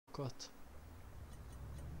sokat.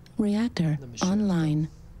 Reactor online.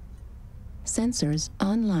 Sensors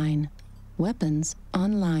online. Weapons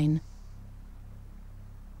online.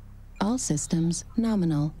 All systems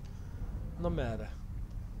nominal. Na merre?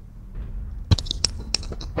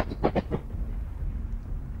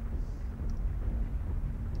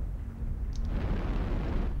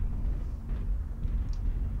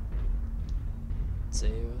 C5.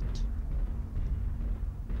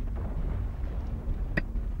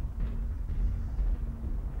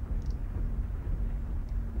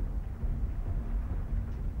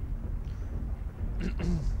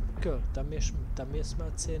 Kör, te mész már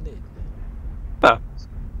C4-nél? Nem,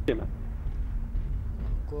 kéne.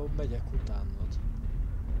 Akkor megyek utánad.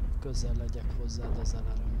 Közel legyek hozzád az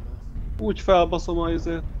LRM-mel. Úgy felbaszom a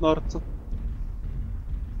narcot.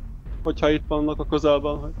 Hogyha itt vannak a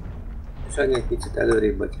közelben, hogy... És annyi egy picit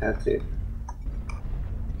előrébb vagy hátrébb.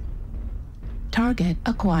 Target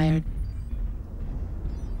acquired.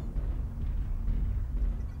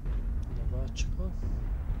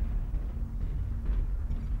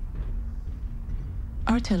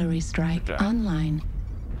 Artillery strike online.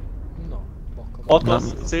 Na, baka. Ott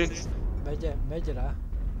lesz, C. Megy rá,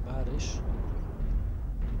 már is.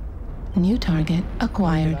 New target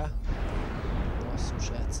acquired. Basszus,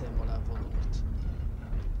 egyszerűen alá vonult.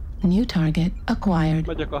 New target acquired.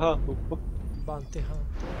 Megyek a hátukba. Bounty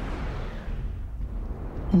Hunter.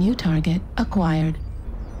 New target acquired.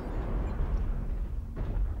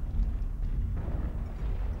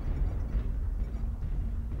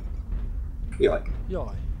 Jaj.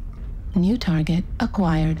 Jaj. New target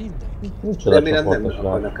acquired. Mindenki. Remélem nem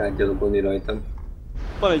akarnak átgyalogolni rajtam.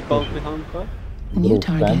 Van egy Bounty Hunter. New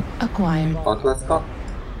target acquired. Atlaszka.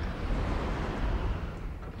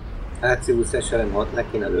 AC-20 SLM 6, le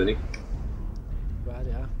kéne lőni.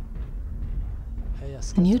 Várjál.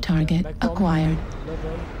 Helyezkedtek. New target acquired.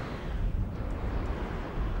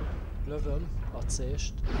 Lövöm a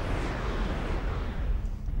C-st.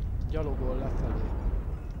 Gyalogol lefelé.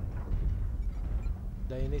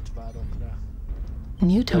 De én itt várok rá.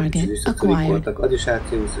 New target acquired. Az is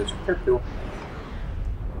AC-20-ös, tök jó.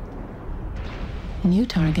 New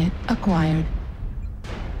target acquired.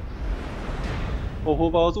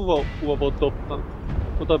 Hova az UAV-ot dobtam?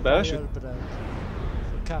 Oda beesik?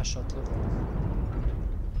 Kásat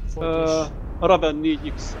lövöm. A Raven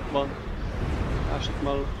 4X van. Másik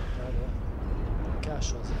mellett.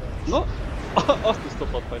 Kás az beesik. Na, azt is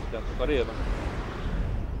szopathatjátok, a Raven.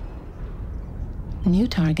 New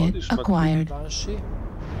target acquired.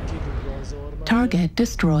 Target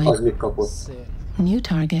destroyed. Az mit kapott? New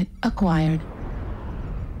target acquired.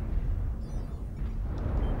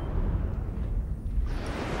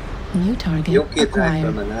 New target jó, két acquired.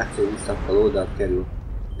 rájfölmen AC-20-akkal oldalt kerül.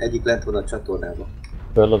 Egyik lent van a csatornába.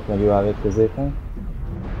 Föllött meg UAV középen.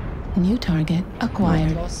 New target acquired.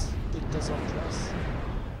 Itt az Atlasz.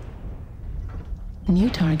 New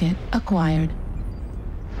target acquired.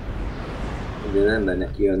 Ugye nem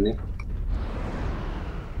benne kijönni.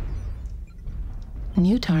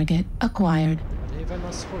 New target acquired. Raven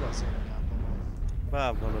az hol az anyjában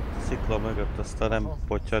van? Van ott a szikla mögött, aztán nem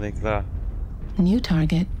pottyanik rá. New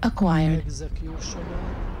target acquired. Execution.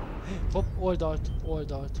 Hopp,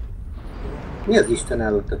 oldalt. Mi az Isten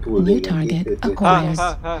áll ott a túl New végén? target acquired.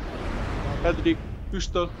 Eddig,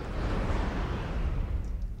 füstöl.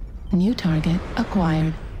 New target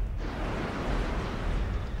acquired.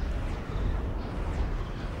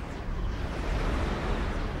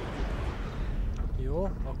 Jó,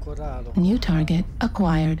 akkor ráállok. New target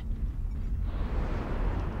acquired.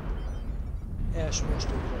 Els most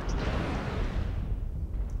ugrott le.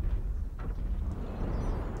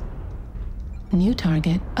 New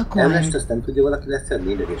target Elmest acquired. azt nem tudja valaki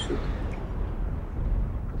leszedni, idegesít.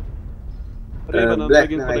 Ravenen Black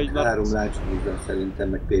megint van egy Knight 3 nap. lácsmúzzal szerintem,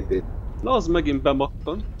 meg PP. Na, az megint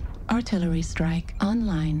bemaktan. Artillery strike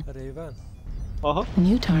online. Raven? Aha.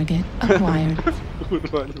 New target acquired.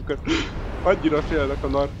 Kurva anyukat. Annyira félnek a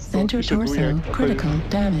narctól. Center torso critical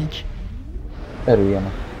damage.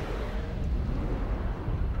 Örüljenek.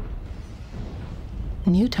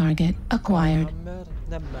 New target acquired.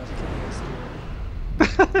 Nem mer kinézni.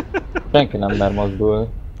 Senki nem mer mozdulni.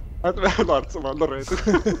 Hát mert narca van, na rajta.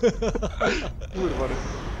 Kurva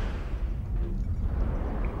rajta.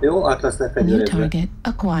 Jó, Atlasz New lefegyverezve. target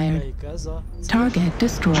acquired. Melyik ez a? Target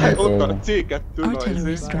destroyed. Ott van a C2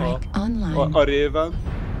 Artillery strike online. a Raven.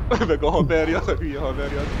 Meg a haverja, a hülye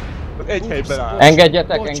haverja. Egy helyben áll.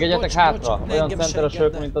 Engedjetek hátra! Olyan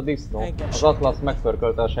centeresök, mint a disznó. Az Atlasz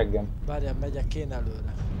megförkölte a seggem. Várjál, megyek én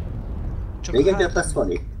előre. Csak Még egy Atlasz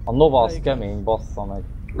van itt? A Nova az kemény, bassza meg.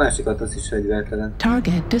 Másik Atlasz is fegyvertelen.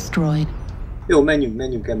 Target destroyed. Jó,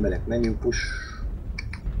 menjünk emberek, menjünk push.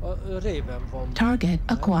 A Raven van. Target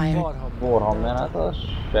acquired. Warhammer, hát az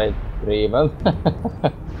se egy Raven.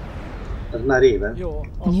 Az már réven. Jó,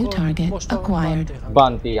 New akkor target most a acquired.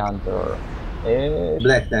 Bounty Hunter. És...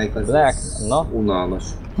 Black Knight az Black, na? unalmas.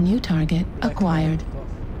 New target acquired.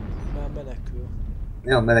 Már menekül.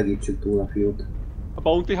 Ja, melegítsük túl a fiút. A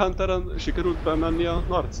Bounty Hunteren sikerült bemenni a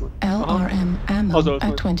narcnak? LRM ammo Azaz,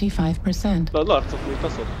 at 25%. De a narcot még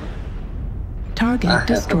taszott. Target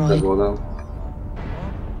Elkapta destroyed. volna.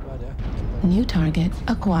 Várjál. New target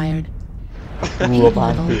acquired. Hú, a Level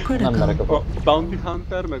Bounty. Nem critical. merek a A Bounty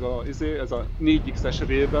Hunter, meg ez a 4X-es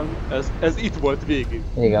Raven, ez itt volt végig.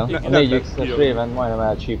 Igen, Ne- a nem 4X-es lett kijönni. Raven majdnem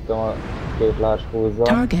elcsíptem a két large pulzzal.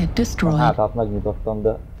 Target destroyed. Hát megnyitottam,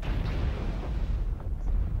 de...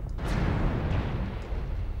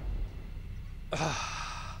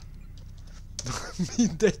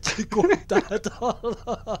 Mindegyik ott állt.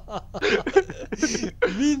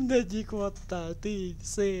 Mindegyik ott állt, így,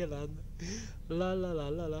 szélen. La la la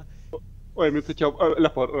la la. Olyan, mint hogyha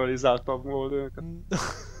leparalizáltam volna őket.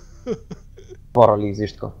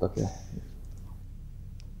 Paralízist kaptak le.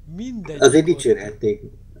 Mindegyik Azért ott- dicsérhették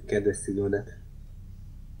a kedves szülődet.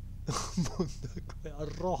 Mondok,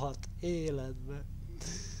 olyan rohadt életbe.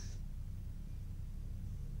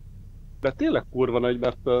 De tényleg kurva nagy,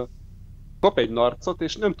 mert kap egy narcot,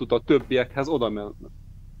 és nem tud a többiekhez oda menni.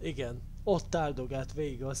 Igen, ott áldogált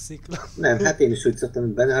végig a szikla. Nem, hát én is úgy szoktam,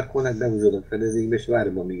 hogy benárkolnak, behúzod a fedezékbe, és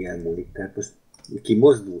várom, amíg elmúlik. Tehát most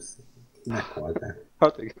kimozdulsz, meghaltál.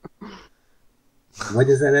 Hát igen. Vagy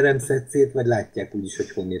az LRM szett, vagy látják úgyis,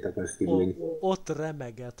 hogy honnét akarsz kibújni. Ott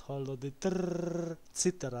remegett, hallod, hogy trrrr,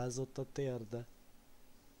 citerázott a térde.